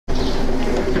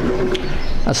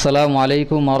আসসালামু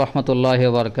আলাইকুম ওয়া রাহমাতুল্লাহি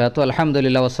ওয়া বারাকাতুহু।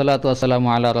 আলহামদুলিল্লাহ ওয়াসসালাতু ওয়াসসালামু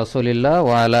আলা রাসূলিল্লাহ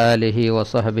ওয়া আলা আলিহি ওয়া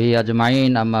সাহবিহি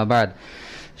আজমাইন, আম্মা বাদ।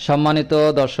 সম্মানিত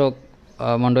দর্শক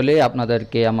মণ্ডলী,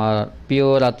 আপনাদেরকে আমার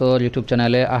পিওর আতর ইউটিউব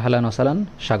চ্যানেলে আহলান ওয়া সাহলান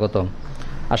স্বাগতম।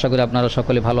 আশা করি আপনারা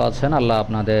সকলে ভালো আছেন। আল্লাহ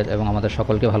আপনাদের এবং আমাদের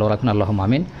সকলকে ভালো রাখুন, আল্লাহুম্মা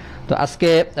আমিন। তো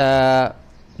আজকে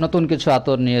নতুন কিছু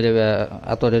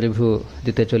আতরের রিভিউ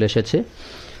দিতে চলে এসেছি।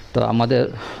 তো আমাদের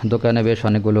দোকানে বেশ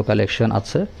অনেকগুলো কালেকশন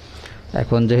আছে।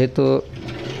 এখন যেহেতু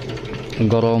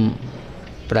গরম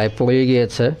প্রায় পড়ে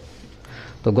গিয়েছে,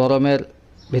 তো গরমের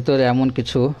ভিতরে এমন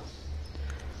কিছু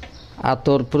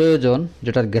আতর প্রয়োজন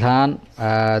যেটার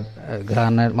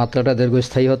ঘ্রাণের মাত্রাটা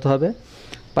দীর্ঘস্থায়ী হতে হবে,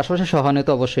 পাশাপাশি সহনীয়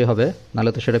তো অবশ্যই হবে,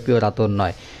 নাহলে তো সেটা পিওর আতর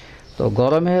নয়। তো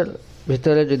গরমের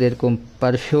ভিতরে যদি এরকম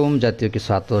পারফিউম জাতীয় কিছু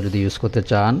আতর যদি ইউজ করতে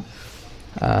চান,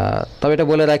 তবে এটা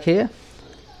বলে রাখি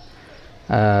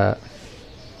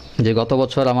যে গত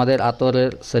বছর আমাদের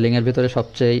আতরের সেলিংয়ের ভিতরে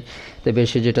সবচেয়ে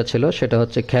বেশি যেটা ছিল সেটা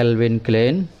হচ্ছে ক্যালভিন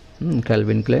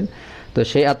ক্লেন। তো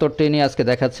সেই আতরটি নিয়ে আজকে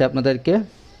দেখাচ্ছি আপনাদেরকে।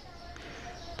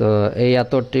 তো এই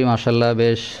আতরটি মাশাআল্লাহ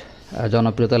বেশ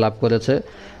জনপ্রিয়তা লাভ করেছে।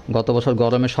 গত বছর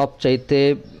গরমে সবচাইতে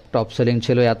টপ সেলিং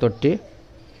ছিল এই আতরটি।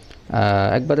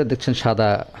 একবারে দেখছেন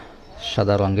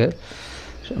সাদা রঙের।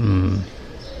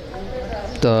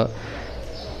 তো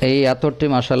এই আতরটি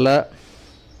মাশাআল্লাহ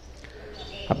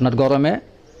আপনার গরমে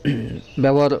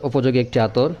ব্যবহার উপযোগী একটি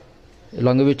আতর।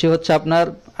 লংজিভিটি হচ্ছে আপনার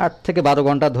 8 থেকে 12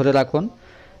 ঘন্টা ধরে রাখুন,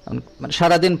 মানে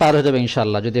সারাদিন পার হয়ে যাবে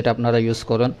ইনশাল্লাহ যদি এটা আপনারা ইউজ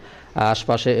করেন।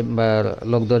 আশপাশে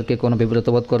লোকদেরকে কোনো বিব্রত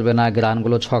বোধ করবে না,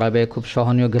 ঘ্রাণগুলো ছড়াবে, খুব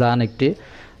সহনীয় ঘ্রাণ একটি।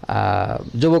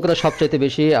 যুবকরা সবচাইতে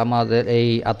বেশি আমাদের এই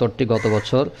আতরটি গত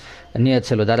বছর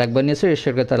নিয়েছিল, যারা একবার নিয়েছে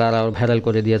সেটাকে তারা আরও ভাইরাল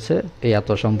করে দিয়েছে এই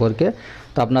আতর সম্পর্কে।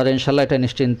 তো আপনারা ইনশাল্লাহ এটা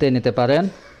নিশ্চিন্তে নিতে পারেন।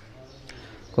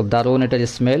 খুব দারুণ এটার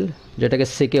স্মেল, যেটাকে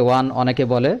CK1 অনেকে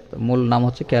বলে, মূল নাম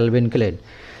হচ্ছে ক্যালভিন ক্লেন।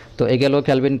 তো এই গেল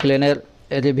ক্যালভিন ক্লেনের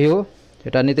রিভিউ,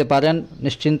 এটা নিতে পারেন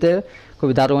নিশ্চিন্তে।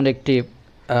 খুবই দারুণ একটি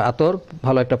আতর,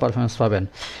 ভালো একটা পারফরমেন্স পাবেন।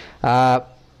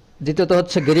 দ্বিতীয়ত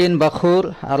হচ্ছে গ্রিন বাখুর,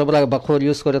 আরবরা বাখুর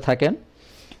ইউজ করে থাকেন,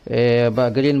 বা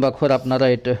গ্রিন বাখুর আপনারা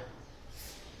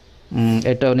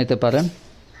এটাও নিতে পারেন।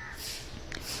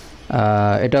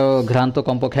 এটাও ঘ্রাণ তো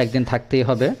কমপক্ষে একদিন থাকতেই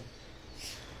হবে।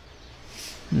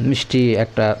 মিষ্টি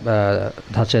একটা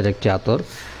ধাঁচের একটি আতর,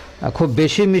 খুব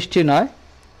বেশি মিষ্টি নয়,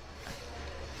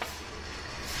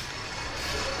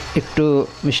 একটু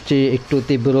মিষ্টি একটু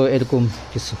তীব্র এরকম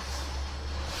কিছু।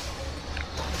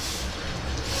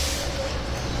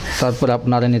 তারপর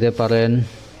আপনারা নিতে পারেন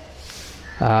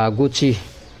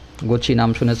গুচি নাম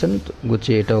শুনেছেন,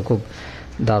 গুচি এটাও খুব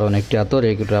দারুণ একটি আতর।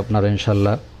 এগুলো আপনারা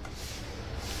ইনশাল্লাহ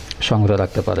সংগ্রহ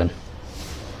রাখতে পারেন।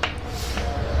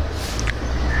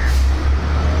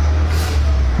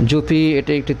 জুপি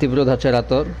এটা একটি তীব্র ধাঁচের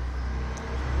আতর,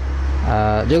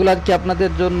 যেগুলো আর কি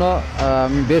আপনাদের জন্য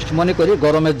আমি বেস্ট মনে করি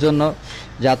গরমের জন্য।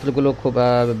 যে আতরগুলো খুব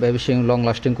বেশি লং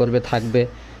লাস্টিং করবে, থাকবে,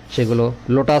 সেগুলো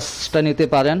লোটাসটা নিতে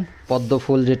পারেন। পদ্ম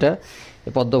ফুল যেটা,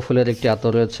 এই পদ্ম ফুলের একটি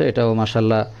আতর রয়েছে, এটাও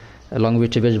মাশাআল্লাহ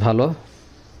লংজিভিটি বেশ ভালো।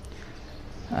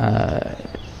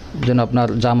 যেন আপনার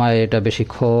জামায় এটা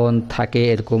বেশিক্ষণ থাকে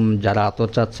এরকম যারা আতর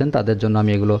চাচ্ছেন তাদের জন্য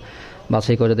আমি এগুলো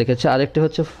বাছাই করে দেখেছি। আরেকটি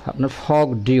হচ্ছে আপনার ফগ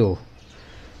ডিউ,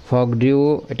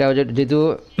 এটা যদিও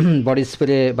বডি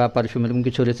স্প্রে বা পারফিউম এরকম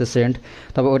কিছু রয়েছে সেন্ট,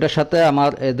 তবে ওটার সাথে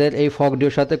এদের এই ফগ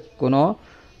ডিউর সাথে কোনো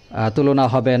তুলনা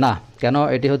হবে না। কেন?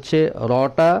 এটি হচ্ছে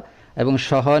রটা এবং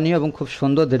সহনীয় এবং খুব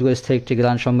সুন্দর দীর্ঘস্থায়ী একটি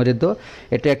ঘ্রাণ সমৃদ্ধ।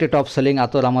 এটা একটি টপ সেলিং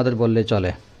আতর আমাদের বললে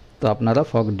চলে। তো আপনারা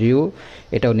ফগ ডিউ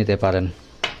এটাও নিতে পারেন।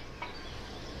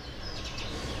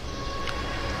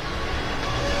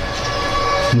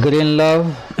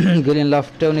 গ্রিন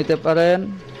লাভটাও নিতে পারেন।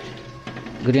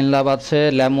 গ্রিন লাভ আছে,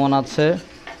 লেমন আছে,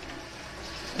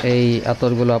 এই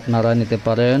আতরগুলো আপনারা নিতে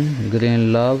পারেন। গ্রিন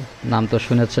লাভ নাম তো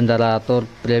শুনেছেন, যারা আতর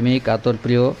প্রেমিক, আতর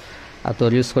প্রিয়, আতর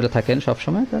ইউজ করে থাকেন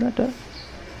সবসময়, তারা এটা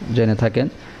জেনে থাকেন।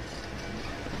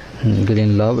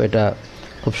 গ্রিন লাভ এটা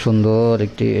খুব সুন্দর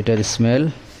একটি, এটার স্মেল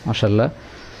মাশাআল্লাহ।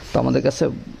 তো আমাদের কাছে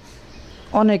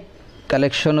অনেক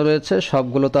কালেকশন রয়েছে,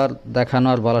 সবগুলো তো আর দেখানো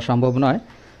আর বলা সম্ভব নয়,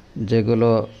 যেগুলো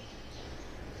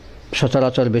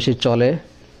সচরাচর বেশি চলে।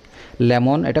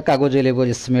 লেমন এটা কাগজে লেবুর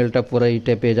স্মেলটা পুরোই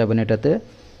পেয়ে যাবেন এটাতে।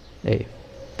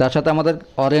 তার সাথে আমাদের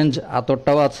অরেঞ্জ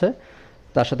আতরটাও আছে,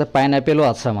 তার সাথে পাইনঅ্যাপেলও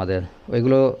আছে আমাদের,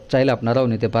 ওইগুলো চাইলে আপনারাও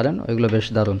নিতে পারেন, ওইগুলো বেশ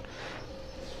দারুণ।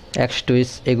 এক্সটুইস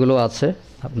এগুলো আছে,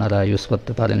 আপনারা ইউজ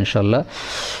করতে পারেন ইনশাল্লাহ।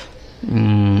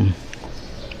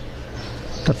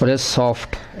 তারপরে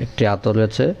সফট একটি আতর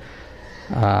রয়েছে,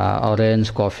 অরেঞ্জ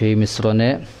কফি মিশ্রণে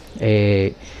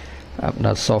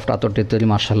আপনার সফট আতরটি তৈরি,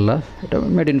 মাশাআল্লাহ। এটা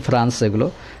মেড ইন ফ্রান্স, এগুলো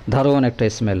দারুণ একটা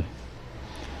স্মেল।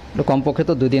 এটা কমপক্ষে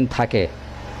তো 2 দিন থাকে,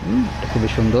 খুবই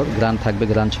সুন্দর ঘ্রাণ থাকবে,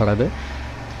 ঘ্রাণ ছড়াবে।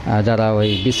 যারা ওই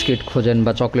বিস্কিট খোঁজেন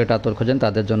বা চকলেট আতর খোঁজেন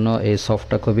তাদের জন্য এই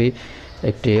সফটটা খুবই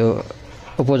একটি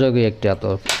উপযোগী একটি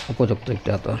আতর, উপযুক্ত একটি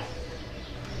আতর।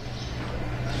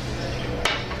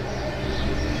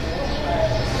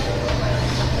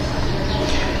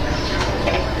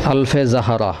 আলফে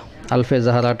জাহারা, আলফে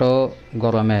জাহারাটাও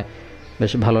গরমে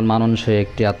বেশ ভালো মানানসই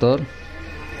একটি আতর,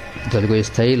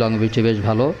 দীর্ঘস্থায়ী, লংজিভিটি বেশ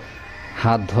ভালো,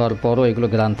 হাত ধোয়ার পরও এগুলো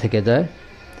গ্রান থেকে যায়।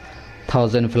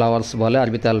 1000 ফ্লাওয়ার্স বলে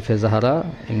আরবিতে আলফে জাহারা,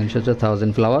 ইংলিশে হচ্ছে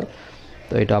 1000 ফ্লাওয়ার।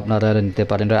 তো এটা আপনারা নিতে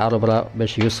পারেন, এটা আরবরা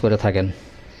বেশ ইউজ করে থাকেন।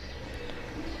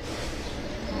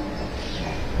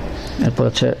 এরপর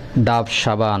হচ্ছে ডাব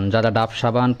সাবান, যারা ডাব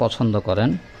সাবান পছন্দ করেন,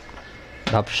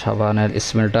 ডাব সাবানের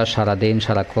স্মেলটা সারাদিন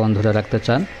সারাক্ষণ ধরে রাখতে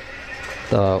চান,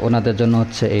 তো ওনাদের জন্য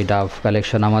হচ্ছে এই ডাব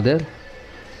কালেকশন আমাদের,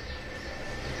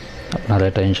 আপনারা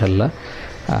এটা ইনশাল্লাহ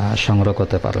সংগ্রহ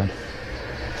করতে পারবেন।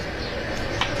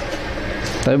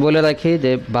 তবে বলে রাখি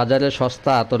যে বাজারে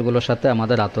সস্তা আতরগুলোর সাথে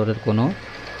আমাদের আতরের কোনো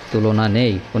তুলনা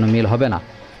নেই, কোনো মিল হবে না।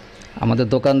 আমাদের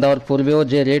দোকান দেওয়ার পূর্বেও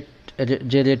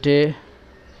যে রেটে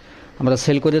আমরা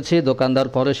সেল করেছি, দোকান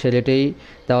দেওয়ার পরে সে রেটেই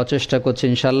দেওয়ার চেষ্টা করছি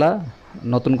ইনশাল্লাহ।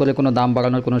 নতুন করে কোনো দাম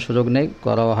বাড়ানোর কোনো সুযোগ নেই,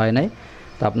 করাও হয় নাই।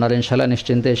 তো আপনারা ইনশাল্লাহ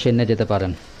নিশ্চিন্তে এসে নিয়ে যেতে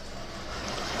পারেন।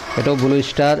 এটাও ব্লু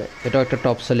স্টার, এটাও একটা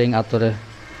টপ সেলিং আতরে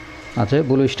আছে।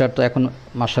 ব্লু স্টার তো এখন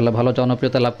মার্শাল্লাহ ভালো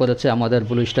জনপ্রিয়তা লাভ করেছে। আমাদের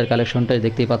ব্লু স্টার কালেকশনটাই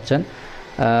দেখতেই পাচ্ছেন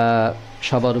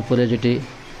সবার উপরে যেটি,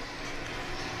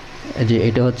 যে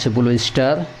এটা হচ্ছে ব্লু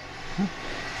স্টার।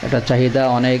 এটা চাহিদা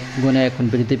অনেক গুণে এখন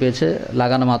বৃদ্ধি পেয়েছে,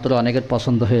 লাগানো মাত্র অনেকের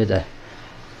পছন্দ হয়ে যায়।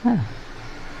 হ্যাঁ,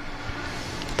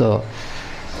 তো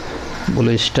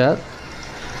ব্লু স্টার,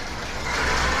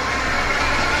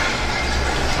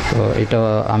 তো এটা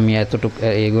আমি এতটুকু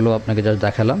এগুলো আপনাকে জাস্ট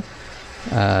দেখালাম,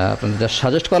 আপনাদের জাস্ট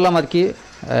সাজেস্ট করলাম আর কি।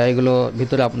 এগুলো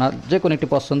ভিতরে আপনার যে কোনো একটি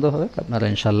পছন্দ হবে আপনারা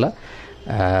ইনশাল্লাহ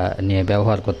নিয়ে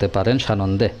ব্যবহার করতে পারেন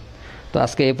সানন্দে। তো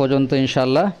আজকে এই পর্যন্ত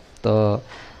ইনশাল্লাহ। তো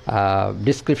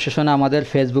ডিসক্রিপশনে আমাদের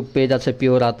ফেসবুক পেজ আছে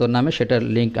পিওর আতর নামে, সেটার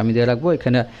লিঙ্ক আমি দিয়ে রাখবো।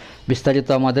 এখানে বিস্তারিত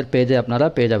আমাদের পেজে আপনারা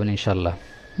পেয়ে যাবেন ইনশাল্লাহ।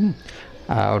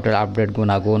 ওটার আপডেট,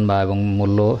 গুণাগুণ বা এবং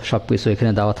মূল্য সব কিছু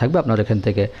এখানে দেওয়া থাকবে। আপনারা এখান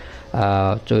থেকে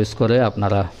চয়েস করে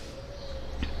আপনারা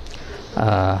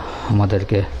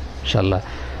আমাদেরকে ইনশাল্লাহ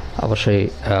অবশ্যই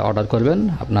অর্ডার করবেন।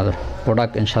 আপনার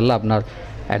প্রোডাক্ট ইনশাল্লাহ আপনার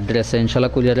অ্যাড্রেসে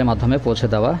ইনশাল্লাহ কুরিয়ারের মাধ্যমে পৌঁছে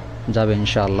দেওয়া যাবে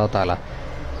ইনশাআল্লাহ তাআলা।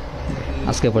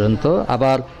 আজকে পর্যন্ত,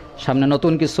 আবার সামনে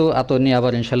নতুন কিছু আতর নিয়ে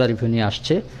আবার ইনশাল্লাহ রিভিউ নিয়ে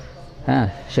আসছে। হ্যাঁ,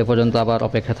 সে পর্যন্ত আবার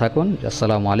অপেক্ষা থাকুন।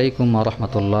 আসসালামু আলাইকুম ওয়া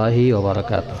রাহমাতুল্লাহি ওয়া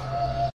বারাকাতুহু।